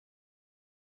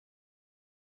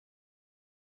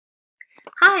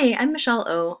Hi, I'm Michelle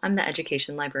O. I'm the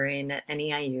Education Librarian at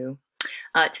NEIU.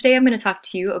 Today I'm going to talk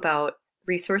to you about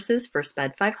resources for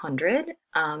SPED 500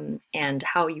 and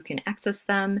how you can access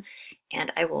them,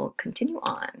 and I will continue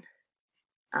on.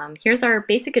 Here's our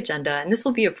basic agenda, and this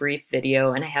will be a brief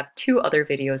video, and I have two other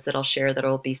videos that I'll share that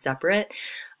will be separate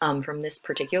from this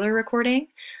particular recording.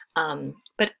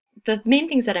 But the main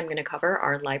things that I'm going to cover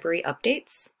are library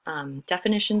updates,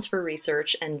 definitions for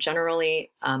research, and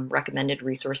generally recommended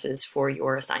resources for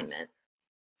your assignment.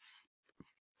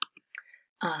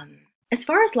 As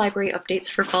far as library updates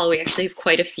for fall, we actually have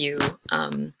quite a few.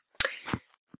 The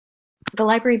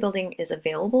library building is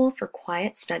available for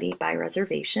quiet study by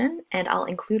reservation, and I'll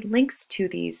include links to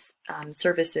these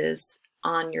services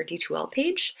on your D2L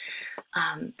page.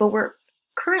 But we're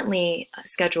currently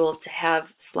scheduled to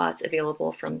have slots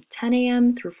available from 10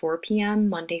 a.m. through 4 p.m.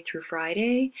 Monday through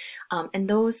Friday, and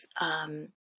those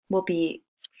will be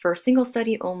for single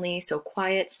study only, so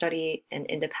quiet study and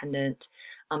independent.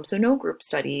 So no group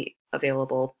study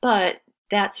available, but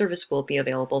that service will be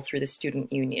available through the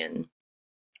student union.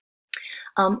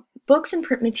 Books and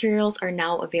print materials are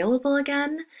now available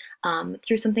again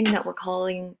through something that we're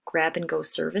calling grab and go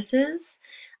services.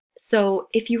 So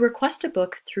if you request a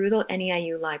book through the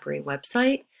NEIU Library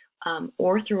website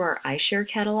or through our iShare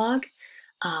catalog,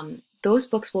 those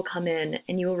books will come in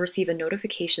and you will receive a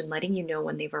notification letting you know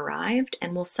when they've arrived,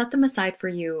 and we'll set them aside for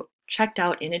you, checked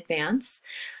out in advance,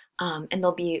 and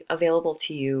they'll be available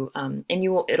to you, and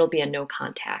it'll be a no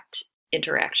contact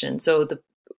interaction. So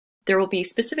there will be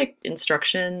specific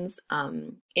instructions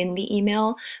in the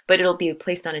email, but it'll be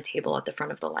placed on a table at the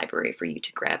front of the library for you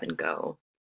to grab and go.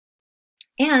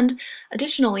 And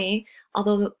additionally,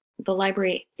 although the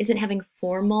library isn't having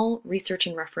formal research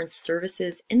and reference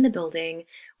services in the building,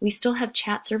 we still have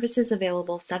chat services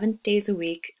available 7 days a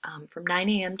week from 9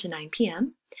 a.m. to 9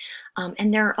 p.m.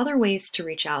 And there are other ways to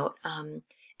reach out.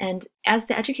 And as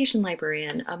the education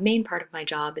librarian, a main part of my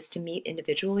job is to meet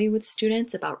individually with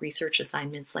students about research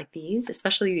assignments like these,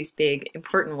 especially these big,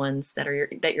 important ones that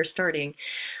you're starting.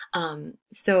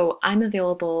 So I'm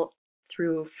available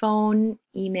through phone,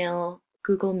 email,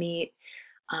 Google Meet,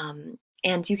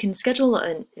 and you can schedule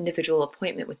an individual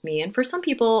appointment with me. And for some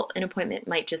people, an appointment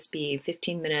might just be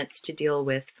 15 minutes to deal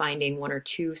with finding one or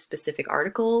two specific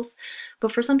articles.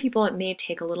 But for some people, it may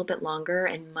take a little bit longer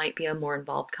and might be a more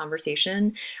involved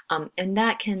conversation. And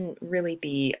that can really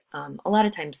be, a lot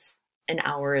of times, an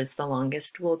hour is the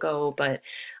longest we'll go, but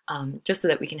just so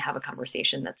that we can have a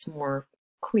conversation that's more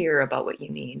clear about what you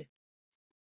need.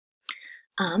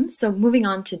 So moving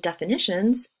on to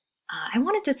definitions, I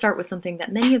wanted to start with something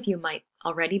that many of you might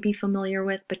already be familiar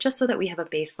with, but just so that we have a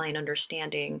baseline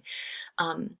understanding,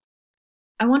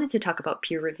 I wanted to talk about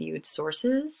peer-reviewed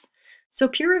sources. So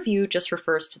peer review just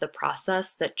refers to the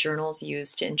process that journals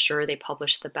use to ensure they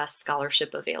publish the best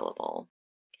scholarship available.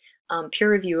 Peer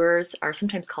reviewers are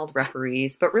sometimes called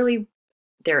referees, but really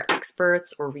they're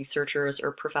experts or researchers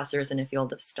or professors in a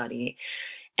field of study.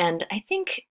 And I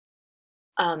think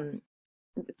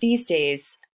these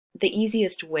days, the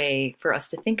easiest way for us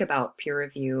to think about peer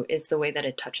review is the way that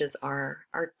it touches our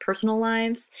personal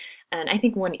lives. And I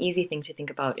think one easy thing to think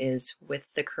about is with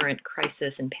the current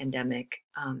crisis and pandemic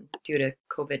due to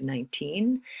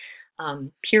COVID-19.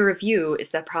 Peer review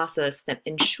is that process that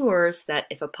ensures that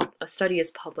if a study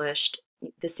is published,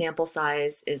 the sample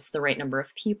size is the right number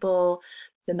of people,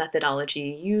 the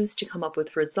methodology used to come up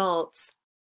with results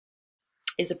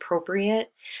is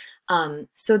appropriate.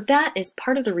 So that is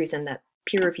part of the reason that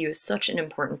peer review is such an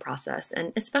important process,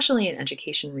 and especially in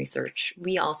education research,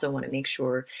 we also want to make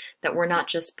sure that we're not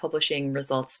just publishing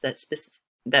results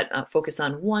that focus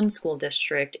on one school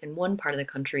district in one part of the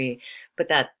country, but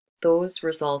that those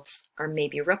results are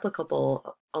maybe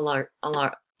replicable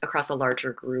across a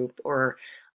larger group or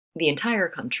the entire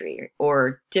country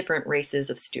or different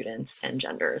races of students and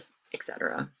genders,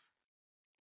 etc.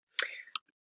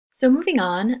 So moving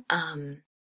on,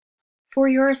 for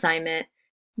your assignment,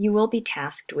 you will be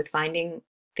tasked with finding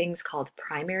things called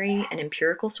primary and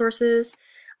empirical sources,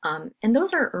 and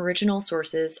those are original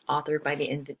sources authored by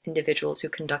the individuals who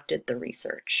conducted the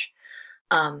research.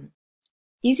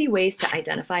 Easy ways to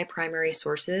identify primary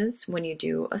sources when you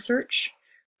do a search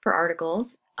for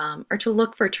articles are to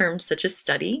look for terms such as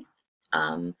study,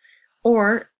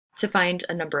 or to find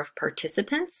a number of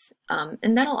participants,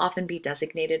 and that'll often be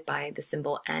designated by the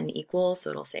symbol N equals,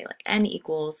 so it'll say like N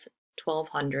equals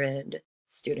 1200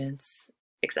 students,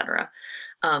 etc.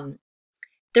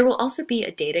 There will also be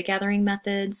a data gathering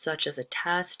method such as a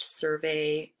test,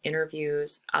 survey,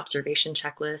 interviews, observation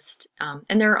checklist,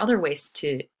 and there are other ways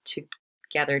to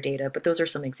gather data, but those are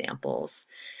some examples.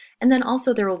 And then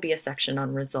also there will be a section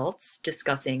on results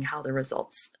discussing how the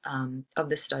results of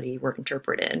the study were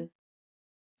interpreted.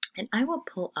 And I will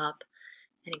pull up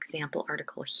an example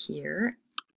article here.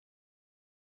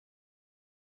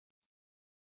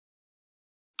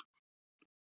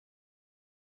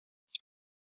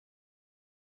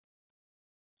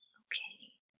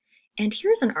 Okay. And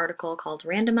here's an article called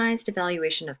Randomized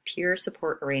Evaluation of Peer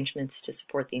Support Arrangements to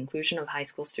Support the Inclusion of High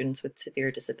School Students with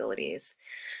Severe Disabilities.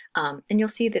 And you'll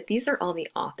see that these are all the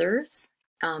authors.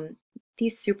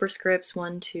 These superscripts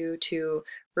 1, 2, 2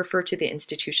 refer to the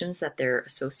institutions that they're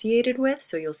associated with.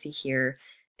 So you'll see here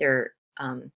they're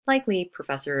likely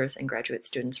professors and graduate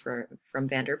students from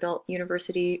Vanderbilt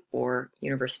University or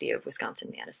University of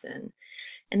Wisconsin-Madison.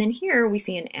 And then here we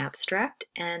see an abstract,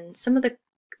 and some of the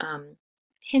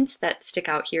hints that stick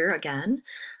out here again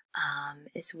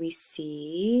is we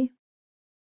see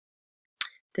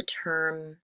the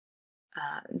term,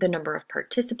 the number of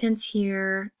participants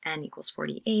here, n equals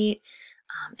 48,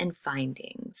 and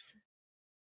findings.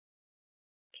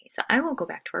 Okay, so I will go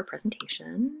back to our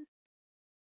presentation,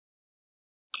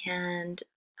 and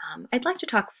I'd like to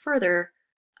talk further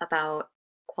about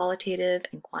qualitative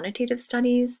and quantitative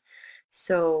studies.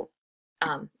 So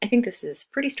I think this is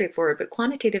pretty straightforward, but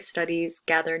quantitative studies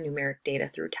gather numeric data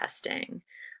through testing.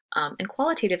 And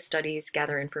qualitative studies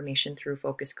gather information through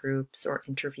focus groups or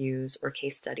interviews or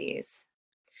case studies.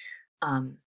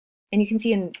 And you can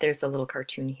see there's a little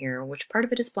cartoon here, which part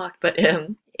of it is blocked, but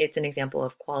it's an example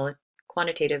of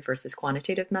quantitative versus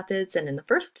quantitative methods. And in the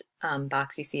first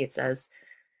box, you see it says,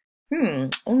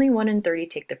 only 1 in 30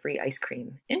 take the free ice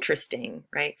cream. Interesting,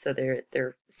 right? So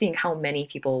they're seeing how many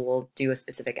people will do a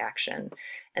specific action.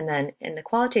 And then in the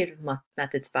qualitative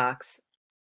methods box,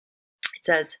 it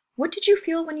says, what did you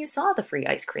feel when you saw the free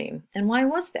ice cream? And why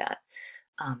was that?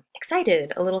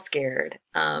 Excited, a little scared.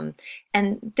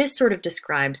 And this sort of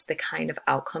describes the kind of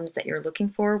outcomes that you're looking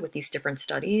for with these different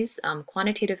studies.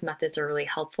 Quantitative methods are really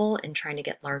helpful in trying to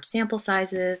get large sample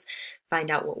sizes,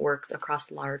 find out what works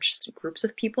across large groups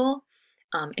of people.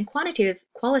 And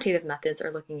qualitative methods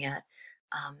are looking at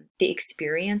the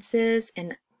experiences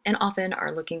and often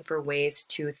are looking for ways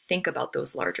to think about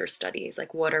those larger studies.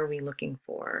 Like, what are we looking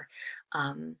for?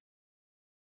 Okay.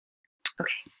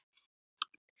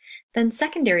 Then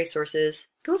secondary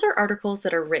sources, those are articles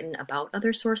that are written about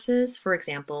other sources, for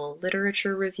example,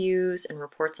 literature reviews and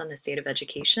reports on the state of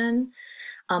education.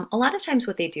 A lot of times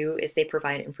what they do is they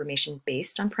provide information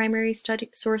based on primary study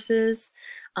sources.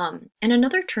 And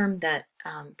another term that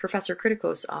Professor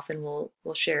Kritikos often will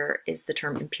share is the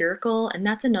term empirical, and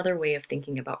that's another way of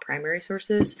thinking about primary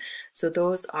sources. So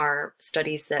those are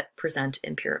studies that present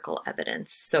empirical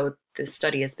evidence. So the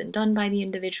study has been done by the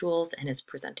individuals and is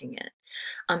presenting it.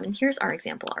 And here's our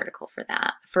example article for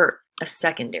that, for a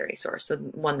secondary source, so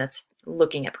one that's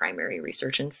looking at primary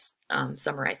research and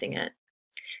summarizing it.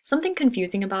 Something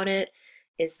confusing about it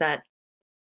is that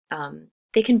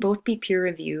they can both be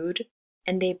peer-reviewed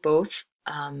and they both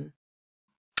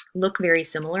look very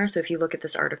similar. So if you look at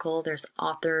this article, there's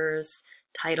authors,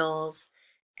 titles,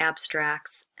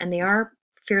 abstracts, and they are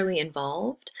fairly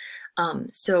involved.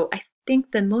 So I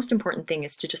think the most important thing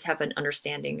is to just have an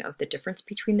understanding of the difference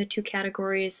between the two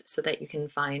categories so that you can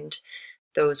find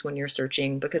those when you're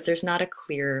searching, because there's not a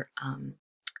clear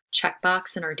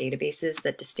checkbox in our databases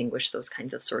that distinguish those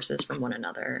kinds of sources from one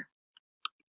another.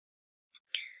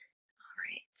 All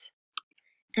right.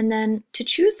 And then to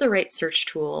choose the right search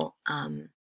tool,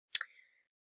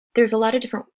 there's a lot of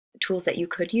different tools that you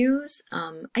could use.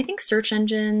 I think search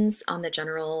engines on the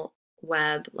general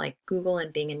web like Google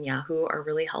and Bing and Yahoo are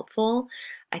really helpful.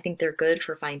 I think they're good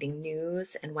for finding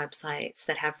news and websites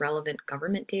that have relevant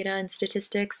government data and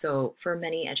statistics. So for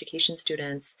many education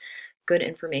students, good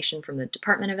information from the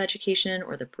Department of Education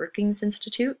or the Brookings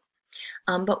Institute.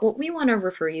 But what we want to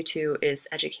refer you to is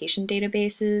education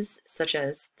databases such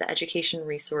as the Education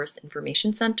Resource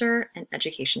Information Center and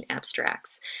Education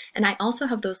Abstracts. And I also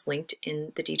have those linked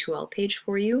in the D2L page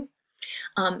for you.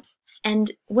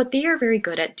 And what they are very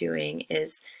good at doing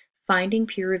is finding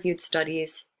peer-reviewed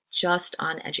studies just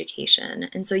on education.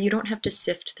 And so you don't have to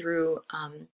sift through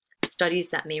studies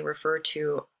that may refer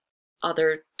to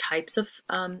other types of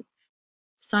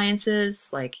sciences,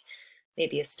 like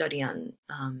maybe a study on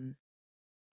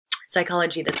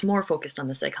psychology that's more focused on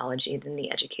the psychology than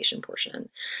the education portion.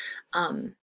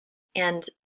 And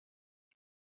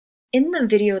In the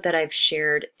video that I've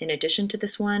shared, in addition to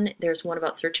this one, there's one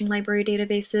about searching library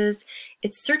databases.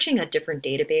 It's searching a different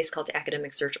database called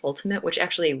Academic Search Ultimate, which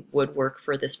actually would work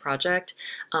for this project.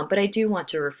 But I do want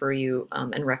to refer you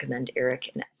and recommend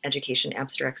ERIC and Education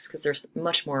Abstracts because they're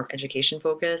much more education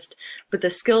focused. But the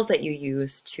skills that you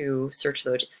use to search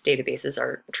those databases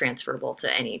are transferable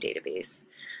to any database.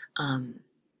 And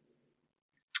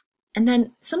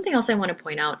then something else I want to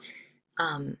point out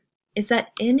is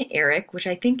that in ERIC, which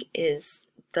I think is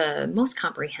the most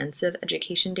comprehensive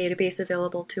education database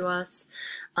available to us,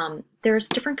 there's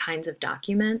different kinds of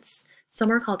documents. Some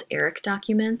are called ERIC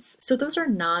documents. So those are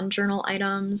non-journal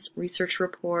items, research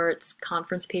reports,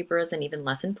 conference papers, and even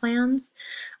lesson plans.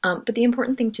 But the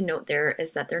important thing to note there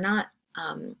is that they're not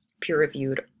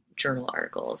peer-reviewed journal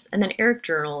articles. And then ERIC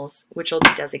journals, which will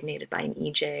be designated by an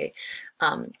EJ,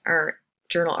 are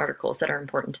journal articles that are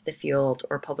important to the field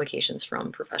or publications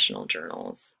from professional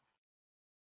journals.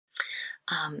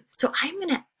 So I'm going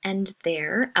to end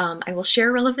there. I will share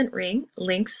relevant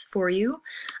links for you.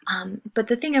 But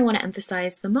the thing I want to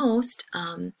emphasize the most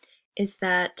is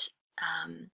that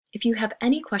if you have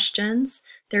any questions,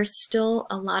 there's still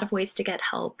a lot of ways to get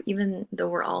help, even though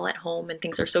we're all at home and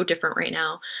things are so different right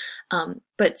now.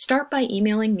 But start by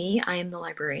emailing me. I am the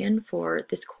librarian for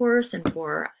this course and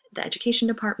for the education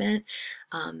department.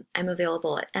 I'm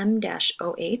available at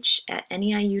m-oh@neiu.edu.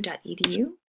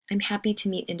 I'm happy to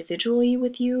meet individually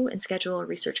with you and schedule a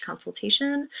research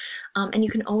consultation. And you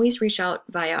can always reach out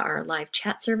via our live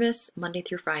chat service Monday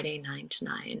through Friday, 9 to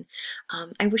 9.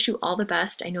 I wish you all the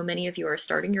best. I know many of you are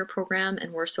starting your program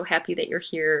and we're so happy that you're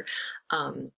here.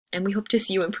 And we hope to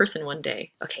see you in person one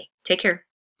day. Okay, take care.